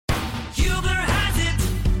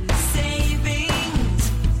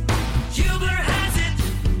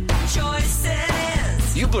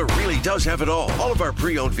does have it all. All of our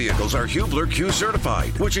pre-owned vehicles are Hubler Q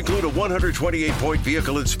certified, which include a 128-point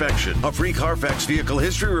vehicle inspection, a free Carfax vehicle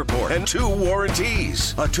history report, and 2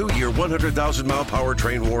 warranties. A 2-year, 100,000-mile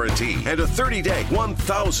powertrain warranty, and a 30-day,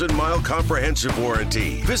 1,000-mile comprehensive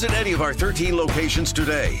warranty. Visit any of our 13 locations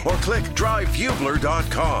today, or click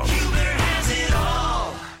drivehubler.com. Hubler has it all.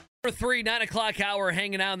 3, 9 o'clock hour,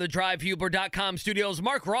 hanging out in the drivehubler.com studios.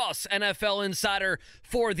 Marc Ross, NFL insider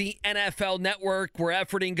for the NFL Network. We're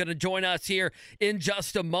efforting, going to join us here in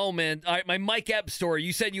just a moment. All right, my Mike Epps story.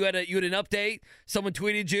 You said you had an update. Someone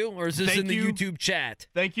tweeted you, or is this in the YouTube chat?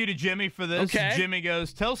 Thank you to Jimmy for this. Okay. Jimmy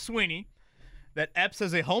goes, tell Sweeney that Epps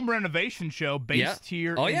has a home renovation show based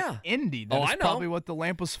here in Indy. That's probably what the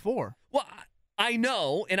lamp was for. Well, I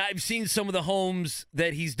know, and I've seen some of the homes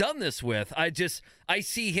that he's done this with. I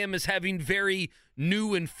see him as having very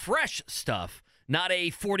new and fresh stuff, not a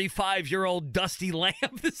 45-year-old dusty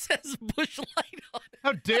lamp that says Busch Light on it.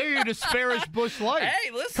 How dare you disparage Busch Light? Hey,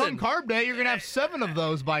 listen. Come Carb Day, you're going to have 7 of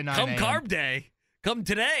those by 9 Come a.m. Carb Day. Come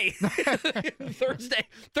today,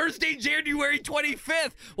 Thursday, January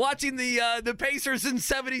 25th, watching the Pacers and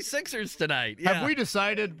 76ers tonight. Yeah. Have we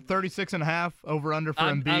decided 36.5 over under for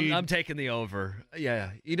Embiid? I'm taking the over.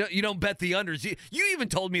 Yeah, you don't bet the unders. You even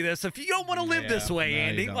told me this. If you don't want to live this way,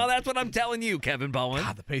 Andy, well, that's what I'm telling you, Kevin Bowen.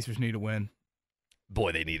 God, the Pacers need to win.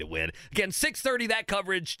 Boy, they need a win. Again, 6:30, that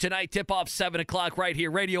coverage tonight. Tip-off 7 o'clock right here.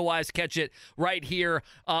 Radio-wise, catch it right here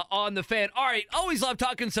on the Fan. All right, always love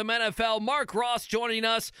talking some NFL. Marc Ross joining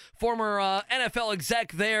us, former NFL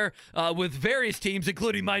exec there with various teams,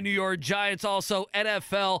 including my New York Giants, also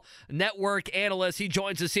NFL Network analyst. He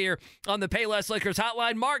joins us here on the Payless Liquors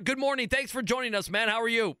Hotline. Marc, good morning. Thanks for joining us, man. How are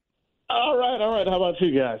you? All right. How about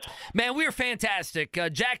you guys? Man, we are fantastic.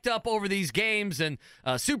 Jacked up over these games and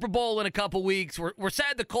Super Bowl in a couple weeks. We're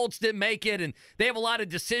sad the Colts didn't make it, and they have a lot of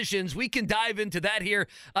decisions. We can dive into that here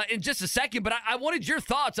in just a second, but I wanted your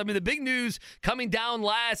thoughts. I mean, the big news coming down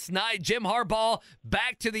last night, Jim Harbaugh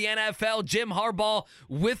back to the NFL. Jim Harbaugh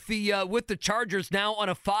with the Chargers now on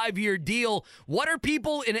a 5-year deal. What are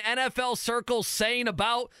people in NFL circles saying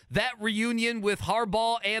about that reunion with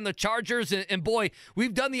Harbaugh and the Chargers? And boy,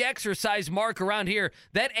 we've done the exercise, Marc, around here.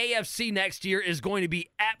 That AFC next year is going to be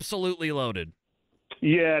absolutely loaded.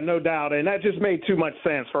 Yeah, no doubt. And that just made too much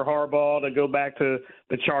sense for Harbaugh to go back to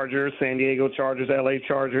the Chargers, San Diego Chargers, LA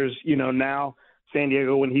Chargers, now San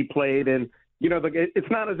Diego when he played. And, it's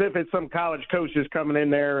not as if it's some college coach just coming in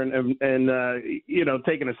there and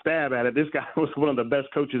taking a stab at it. This guy was one of the best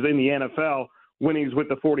coaches in the NFL when he's with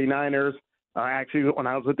the 49ers. Actually, when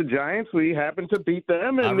I was with the Giants, we happened to beat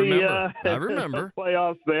them in I remember. the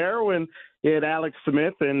playoffs there when you had Alex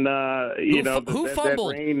Smith and, who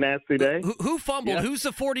fumbled? That rain, nasty day. Who fumbled? Yeah. Who's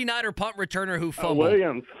the 49er punt returner who fumbled?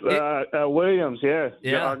 Williams. Williams, yeah.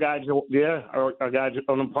 Our guy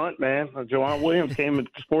on the punt, man. Jawan Williams came and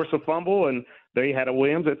forced a fumble, and they had a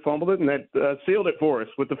Williams that fumbled it, and that sealed it for us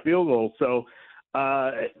with the field goal. So,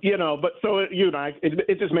 it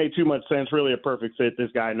just made too much sense. Really a perfect fit.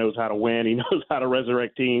 This guy knows how to win. He knows how to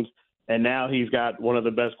resurrect teams. And now he's got one of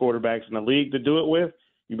the best quarterbacks in the league to do it with.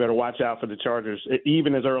 You better watch out for the Chargers,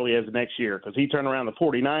 even as early as next year, because he turned around the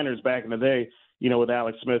 49ers back in the day, with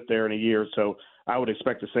Alex Smith there in a year. So I would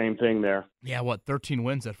expect the same thing there. Yeah, 13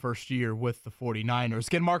 wins that first year with the 49ers.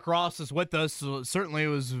 Again, Marc Ross is with us. So certainly it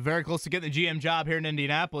was very close to getting the GM job here in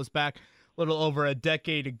Indianapolis back a little over a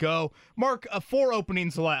decade ago. Marc, 4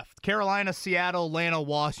 openings left: Carolina, Seattle, Atlanta,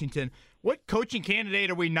 Washington. What coaching candidate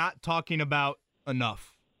are we not talking about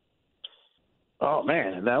enough? Oh,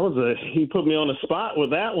 man, he put me on the spot with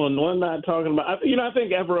that one. One not talking about, I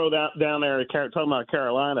think Evero down there, talking about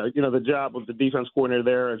Carolina, the job with the defense coordinator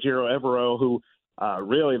there, Jiro Evero, who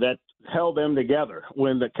really that held them together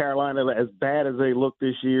when the Carolina, as bad as they looked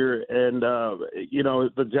this year, and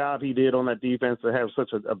the job he did on that defense to have such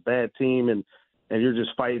a bad team, and you're just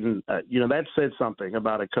fighting. That said something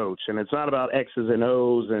about a coach, and it's not about X's and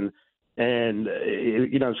O's, and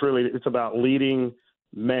it's about leading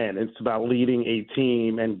men. It's about leading a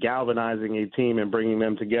team and galvanizing a team and bringing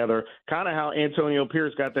them together. Kind of how Antonio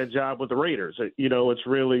Pierce got that job with the Raiders. It's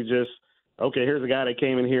really just, okay, here's a guy that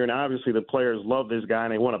came in here, and obviously the players love this guy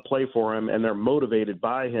and they want to play for him and they're motivated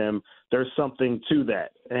by him. There's something to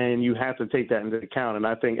that, and you have to take that into account. And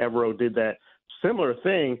I think Evero did that similar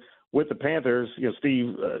thing with the Panthers.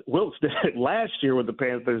 Steve Wilkes did it last year with the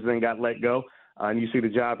Panthers, then got let go. And you see the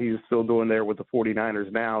job he's still doing there with the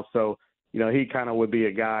 49ers now. So, he kind of would be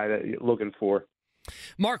a guy that you're looking for.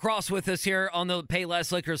 Marc Ross with us here on the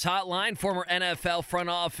Payless Liquors hotline, former NFL front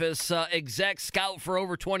office exec, scout for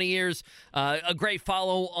over 20 years, a great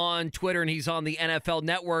follow on Twitter, and he's on the NFL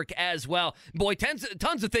Network as well. Boy,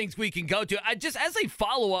 tons of things we can go to. Just as a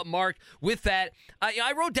follow-up, Marc, with that,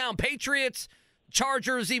 I wrote down Patriots,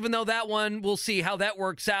 Chargers, even though that one, we'll see how that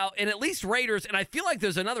works out, and at least Raiders, and I feel like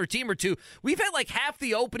there's another team or two. We've had like half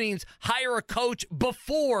the openings hire a coach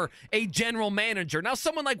before a general manager. Now,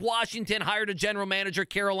 someone like Washington hired a general manager,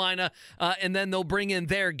 Carolina, and then they'll bring in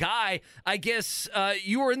their guy. I guess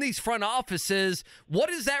you were in these front offices. What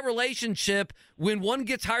is that relationship when one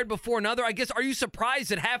gets hired before another? I guess, are you surprised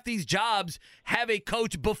that half these jobs have a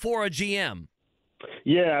coach before a GM?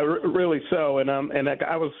 Yeah, really so. And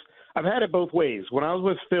I've had it both ways. When I was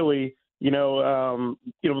with Philly,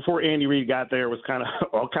 before Andy Reid got there, it was kind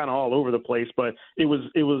of all over the place. But it was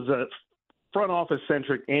front office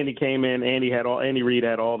centric. Andy came in. Andy Reid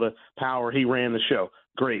had all the power. He ran the show.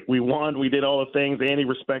 Great. We won. We did all the things. Andy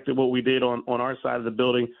respected what we did on our side of the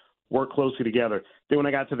building. Worked closely together. Then when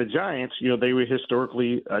I got to the Giants, they were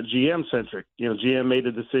historically GM centric. GM made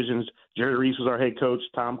the decisions. Jerry Reese was our head coach.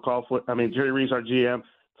 Jerry Reese our GM.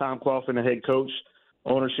 Tom Coughlin the head coach.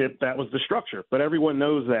 Ownership, that was the structure, but everyone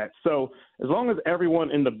knows that. So as long as everyone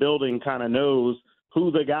in the building kind of knows who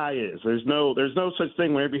the guy is, there's no such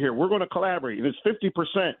thing whenever you hear we're going to collaborate and it's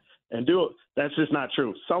 50% and do it. That's just not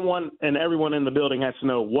true. Someone and everyone in the building has to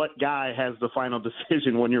know what guy has the final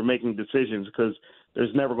decision when you're making decisions, because there's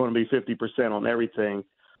never going to be 50% on everything.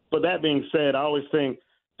 But that being said, I always think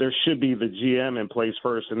there should be the GM in place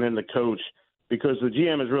first and then the coach, because the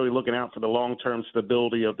GM is really looking out for the long-term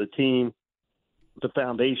stability of the team, the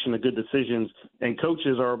foundation of good decisions, and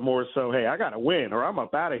coaches are more so, hey, I got to win or I'm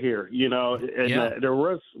up out of here, there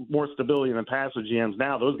was more stability in the past with GMs.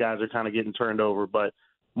 Now those guys are kind of getting turned over, but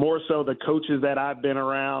more so the coaches that I've been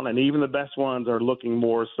around, and even the best ones, are looking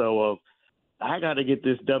more so of, I got to get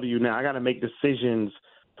this W now. I got to make decisions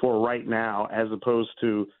for right now as opposed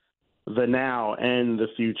to the now and the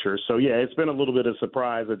future. So, yeah, it's been a little bit of a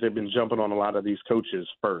surprise that they've been jumping on a lot of these coaches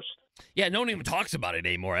first. Yeah, no one even talks about it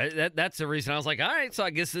anymore. That's the reason I was like, all right, so I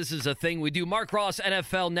guess this is a thing we do. Marc Ross,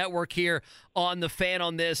 NFL Network here on The Fan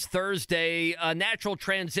on this Thursday. Natural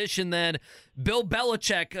transition then. Bill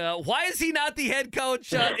Belichick, why is he not the head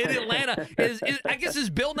coach in Atlanta? Is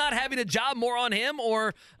Bill not having a job more on him,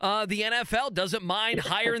 or the NFL doesn't mind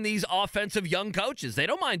hiring these offensive young coaches? They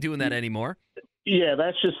don't mind doing that anymore. Yeah,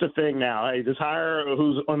 that's just the thing now. Hey, just hire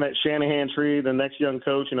who's on that Shanahan tree, the next young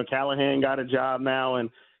coach. Callahan got a job now, and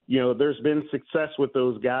there's been success with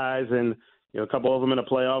those guys, and a couple of them in the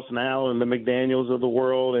playoffs now, and the McDaniels of the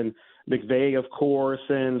world, and McVay, of course.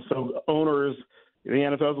 And so owners, the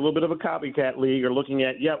NFL is a little bit of a copycat league, are looking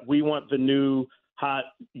at, we want the new, hot,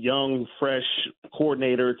 young, fresh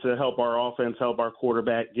coordinator to help our offense, help our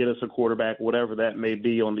quarterback, get us a quarterback, whatever that may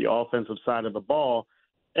be on the offensive side of the ball.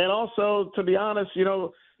 And also, to be honest,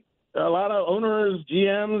 a lot of owners,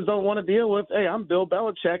 GMs don't want to deal with, hey, I'm Bill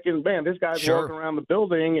Belichick, and, man, this guy's walking around the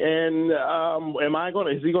building, and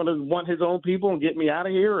is he going to want his own people and get me out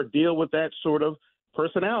of here, or deal with that sort of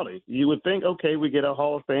personality? You would think, okay, we get a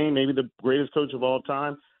Hall of Fame, maybe the greatest coach of all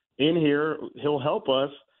time in here, he'll help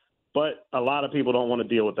us, but a lot of people don't want to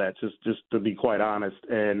deal with that, just to be quite honest.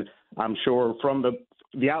 And I'm sure from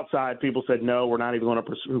the outside, people said, no, we're not even going to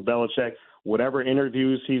pursue Belichick. Whatever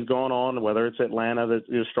interviews he's gone on, whether it's Atlanta, that's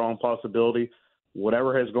a strong possibility.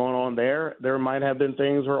 Whatever has gone on there might have been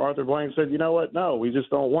things where Arthur Blank said, you know what, no, we just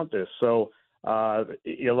don't want this. So a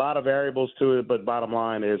lot of variables to it, but bottom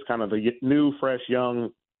line is kind of the new, fresh, young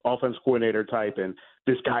offense coordinator type, and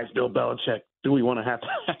this guy's Bill Belichick. Do we want to have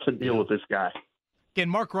to deal with this guy? Again,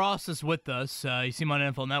 Marc Ross is with us. You see him on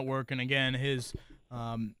NFL Network, and again, his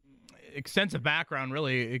extensive background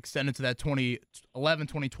really extended to that 2011,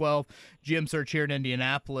 2012 GM search here in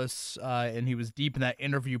Indianapolis, and he was deep in that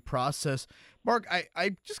interview process. Marc,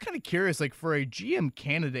 I'm just kind of curious, like, for a GM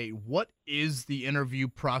candidate, what is the interview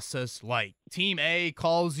process like? Team A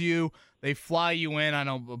calls you, they fly you in. I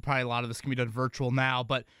know probably a lot of this can be done virtual now,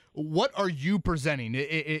 but what are you presenting?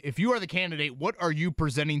 If you are the candidate, what are you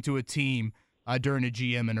presenting to a team during a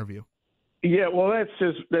GM interview? Yeah, well,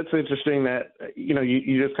 that's interesting that,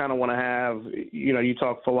 you just kind of want to have, you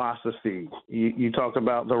talk philosophy, you talk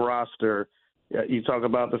about the roster, you talk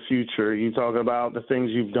about the future, you talk about the things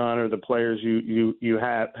you've done or the players you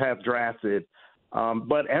have drafted.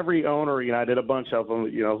 But every owner, I did a bunch of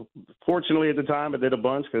them, fortunately at the time I did a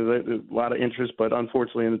bunch because there's a lot of interest, but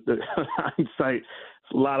unfortunately in hindsight,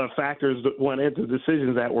 a lot of factors that went into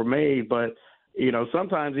decisions that were made. But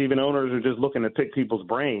sometimes even owners are just looking to pick people's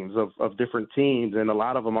brains of different teams, and a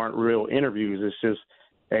lot of them aren't real interviews. It's just,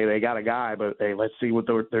 hey, they got a guy, but hey, let's see what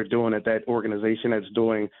they're doing at that organization that's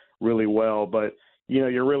doing really well. But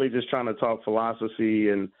you're really just trying to talk philosophy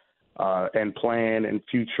and plan and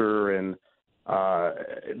future and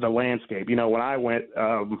the landscape. When I went,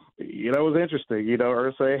 it was interesting.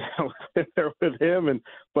 Irsay, I was there with him,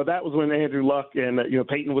 but that was when Andrew Luck and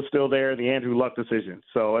Peyton was still there. The Andrew Luck decision.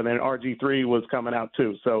 So, and then RG3 was coming out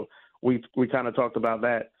too. So we kind of talked about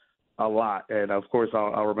that a lot, and of course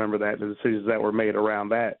I'll remember that, the decisions that were made around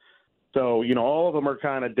that. So all of them are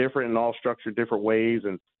kind of different and all structured different ways,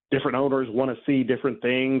 and different owners want to see different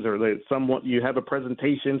things, or you have a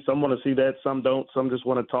presentation, some want to see that, some don't, some just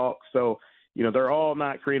want to talk. So they're all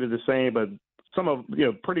not created the same, but some of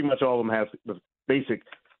pretty much all of them have the basic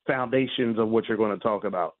foundations of what you're going to talk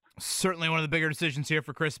about. Certainly one of the bigger decisions here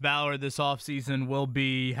for Chris Ballard this offseason will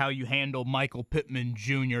be how you handle Michael Pittman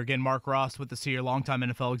Jr. Again, Marc Ross with us here, longtime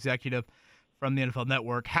NFL executive from the NFL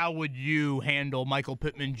Network. How would you handle Michael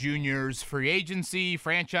Pittman Jr.'s free agency,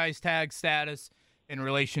 franchise tag status in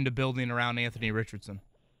relation to building around Anthony Richardson?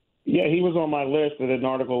 Yeah, he was on my list. I did an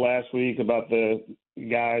article last week about the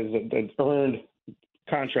guys that earned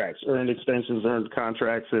contracts, earned extensions, earned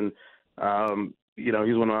contracts, and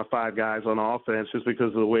he's one of my 5 guys on offense just because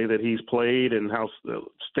of the way that he's played and how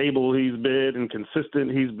stable he's been and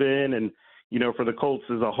consistent he's been. And, for the Colts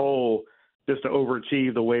as a whole, just to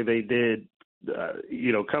overachieve the way they did,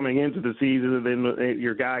 coming into the season, and then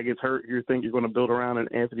your guy gets hurt, you think you're going to build around an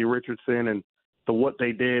Anthony Richardson, and to what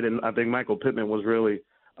they did. And I think Michael Pittman was really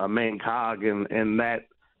a main cog in that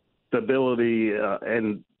stability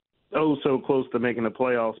and so close to making the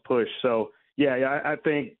playoffs push. So, yeah, I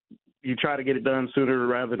think you try to get it done sooner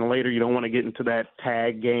rather than later. You don't want to get into that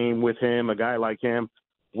tag game with him, a guy like him.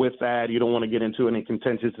 With that, you don't want to get into any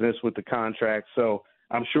contentiousness with the contract. So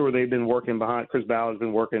I'm sure they've been working Chris Ballard's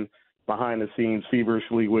been working behind the scenes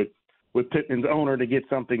feverishly with Pittman's owner to get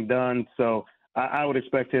something done. So I would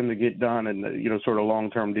expect him to get done in sort of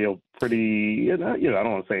long-term deal. Pretty, I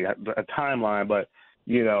don't want to say a timeline, but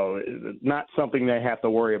not something they have to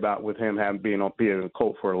worry about with him being a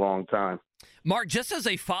Colt for a long time. Marc, just as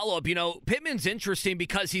a follow-up, Pittman's interesting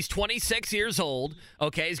because he's 26 years old.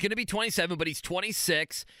 Okay, he's going to be 27, but he's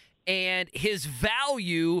 26, and his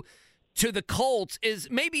value to the Colts is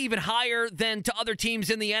maybe even higher than to other teams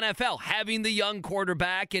in the NFL, having the young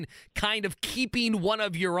quarterback and kind of keeping one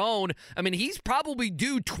of your own. I mean, he's probably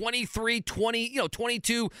due 22,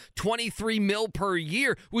 23 mil per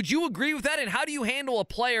year. Would you agree with that? And how do you handle a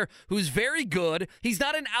player who's very good? He's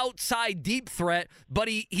not an outside deep threat, but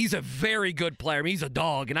he's a very good player. I mean, he's a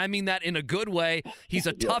dog, and I mean that in a good way. He's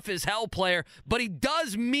a tough as hell player, but he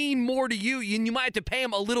does mean more to you, and you might have to pay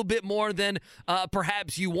him a little bit more than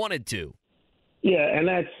perhaps you wanted to. Yeah, and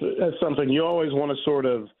that's something you always want to sort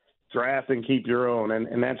of draft and keep your own,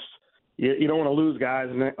 and that's you don't want to lose guys.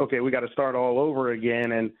 And then, okay, we got to start all over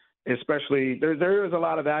again, and especially there is a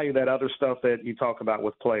lot of value that other stuff that you talk about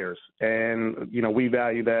with players, and we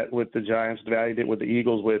value that with the Giants, valued it with the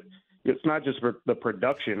Eagles. It's not just for the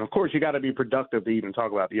production. Of course, you got to be productive to even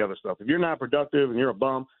talk about the other stuff. If you're not productive and you're a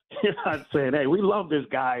bum, you're not saying, hey, we love this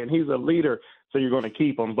guy and he's a leader, so you're going to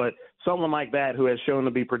keep him. But someone like that who has shown to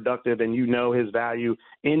be productive and his value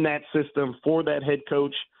in that system for that head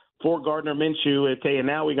coach, for Gardner Minshew, okay, and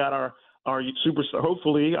now we got our superstar,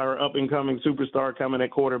 hopefully our up-and-coming superstar coming at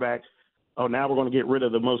quarterback. Oh, now we're going to get rid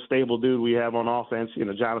of the most stable dude we have on offense,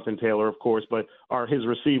 Jonathan Taylor, of course, but his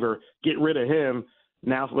receiver, get rid of him.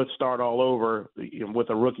 Now let's start all over with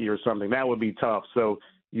a rookie or something. That would be tough. So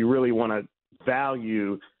you really want to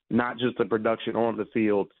value not just the production on the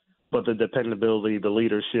field, but the dependability, the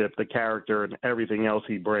leadership, the character, and everything else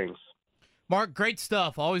he brings. Marc, great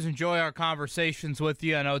stuff. Always enjoy our conversations with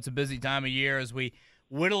you. I know it's a busy time of year as we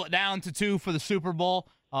whittle it down to 2 for the Super Bowl.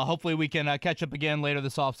 Hopefully we can catch up again later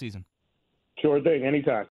this offseason. Sure thing. Anytime.